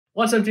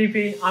What's up,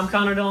 DP? I'm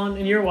Connor Dolan,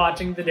 and you're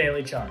watching The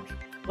Daily Charge.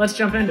 Let's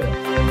jump into it.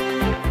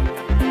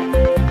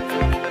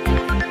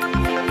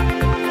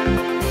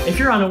 If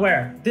you're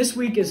unaware, this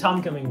week is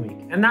homecoming week,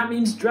 and that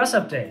means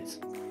dress-up days.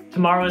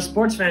 Tomorrow is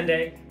Sports Fan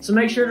Day, so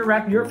make sure to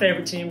rep your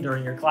favorite team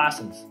during your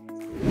classes.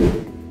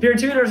 Peer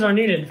tutors are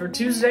needed for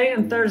Tuesday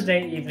and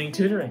Thursday evening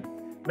tutoring.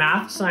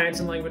 Math, science,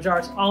 and language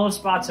arts all have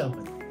spots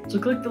open, so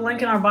click the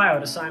link in our bio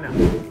to sign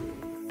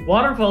up.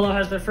 Water polo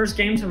has their first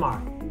game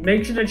tomorrow.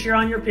 Make sure to cheer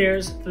on your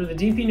peers through the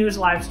DPNews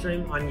live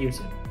stream on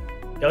YouTube.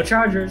 Go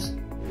Chargers!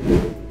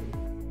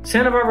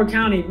 Santa Barbara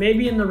County may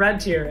be in the red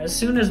tier as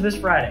soon as this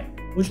Friday,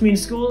 which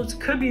means schools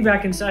could be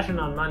back in session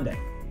on Monday.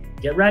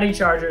 Get ready,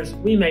 Chargers,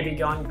 we may be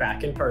going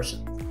back in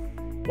person.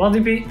 Well,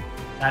 DP,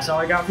 that's all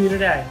I got for you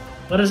today.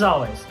 But as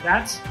always,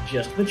 that's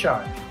just the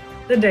charge.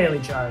 The Daily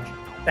Charge.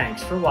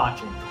 Thanks for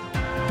watching.